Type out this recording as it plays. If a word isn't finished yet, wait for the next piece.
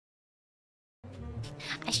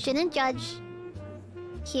I shouldn't judge.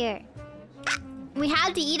 Here. We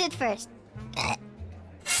had to eat it first.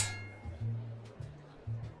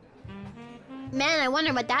 Man, I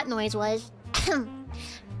wonder what that noise was. Come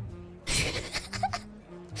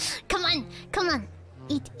on, come on.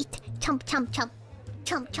 Eat, eat. Chomp, chomp, chomp.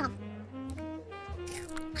 Chomp, chomp.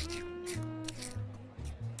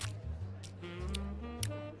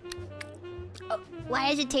 Oh,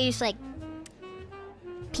 why does it taste like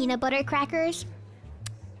peanut butter crackers?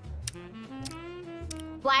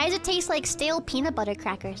 Why does it taste like stale peanut butter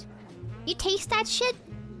crackers? You taste that shit?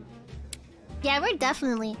 Yeah, we're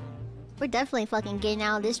definitely fucking getting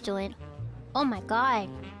out of this joint. Oh my god.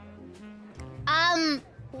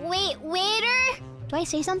 Wait, waiter? Do I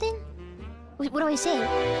say something? What do I say?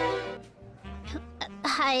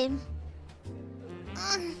 Hi.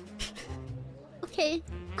 Okay.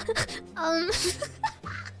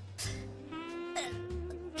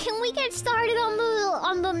 Can we get started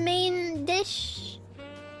on the main dish?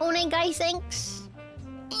 Onegai, thanks.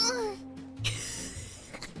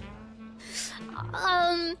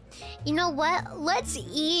 You know what? Let's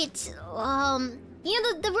eat. You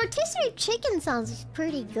know the rotisserie chicken sounds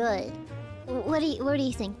pretty good. What do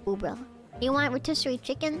you think, Boobro? You want rotisserie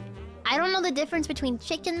chicken? I don't know the difference between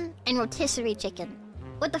chicken and rotisserie chicken.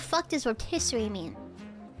 What the fuck does rotisserie mean?